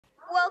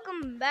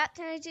Welcome back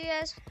to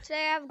NTS.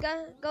 Today I have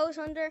Ghost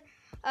Hunter.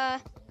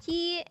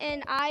 He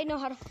and I know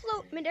how to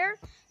float midair,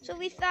 so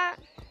we thought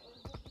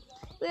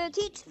we would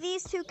teach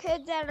these two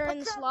kids that are in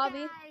this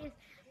lobby. Guys?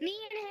 Me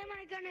and him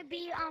are gonna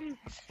be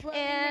floating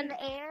in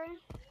the air.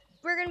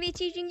 We're gonna be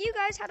teaching you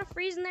guys how to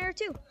freeze in the air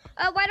too.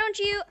 Why don't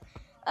you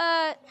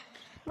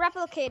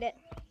replicate it?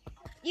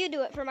 You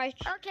do it for my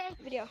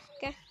video,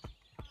 okay?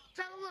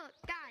 So look,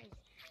 guys.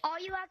 All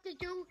you have to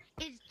do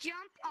is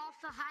jump off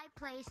a high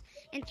place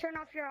and turn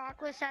off your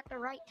Oculus at the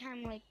right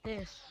time like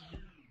this.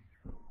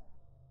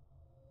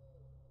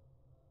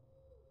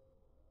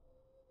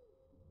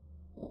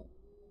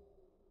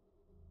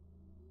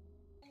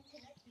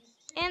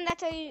 And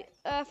that's how you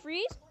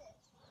freeze.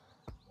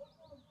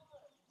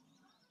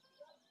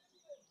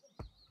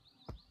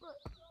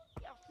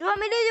 You want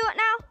me to do it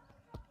now?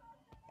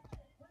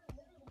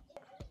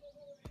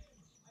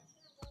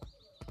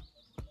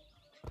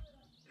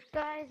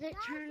 Guys, it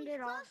turned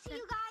it off. Close to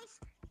you guys.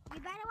 You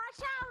better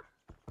watch out.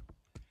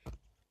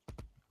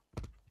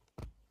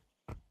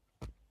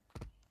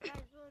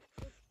 Guys, look,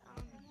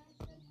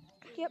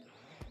 it's, Yep.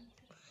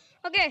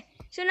 Okay,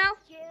 so now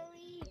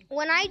Jerry.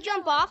 when I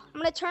jump off,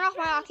 I'm gonna turn off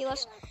my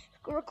Oculus.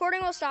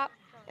 Recording will stop,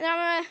 and then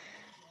I'm gonna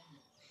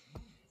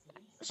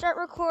start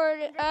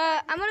recording.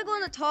 I'm gonna go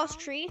in the tallest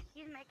tree,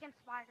 He's making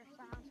spider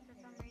sounds for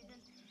some reason,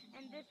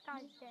 and this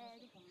guy's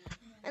dead.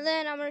 and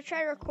then I'm gonna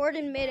try to record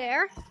in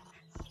midair.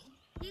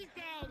 He's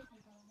dead.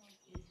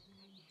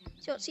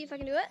 So let's see if I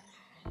can do it.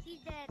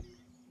 He's dead.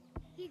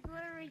 He's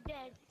literally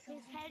dead.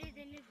 His head is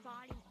in his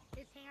body.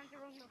 His hands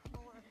are on the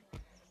floor.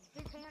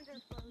 His hands are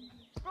floating.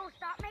 Bro,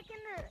 stop making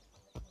the...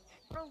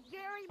 Bro,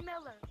 Gary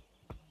Miller.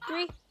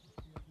 3,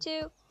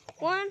 2,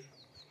 1. All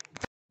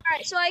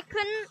right, so I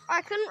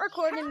couldn't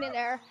record in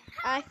midair.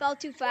 I fell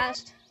too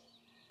fast.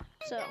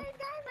 So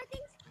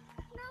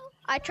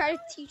I tried to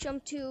teach them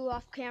to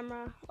off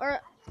camera, or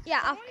yeah,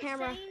 off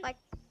camera, like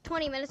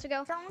 20 minutes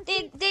ago.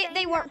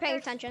 They weren't paying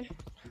attention.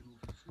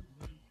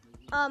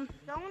 Someone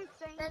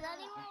saying that.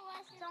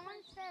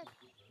 Someone said,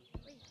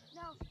 wait,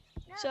 no.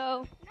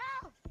 So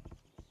No.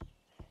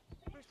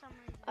 For some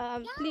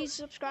reason. please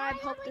subscribe.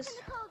 Help this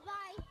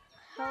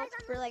help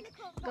for like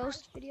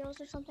ghost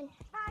videos or something.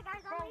 Bye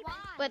guys, I'm leaving.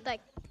 But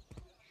like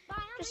Bye,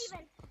 I'm just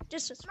leaving.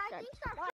 just subscribe. My thing starts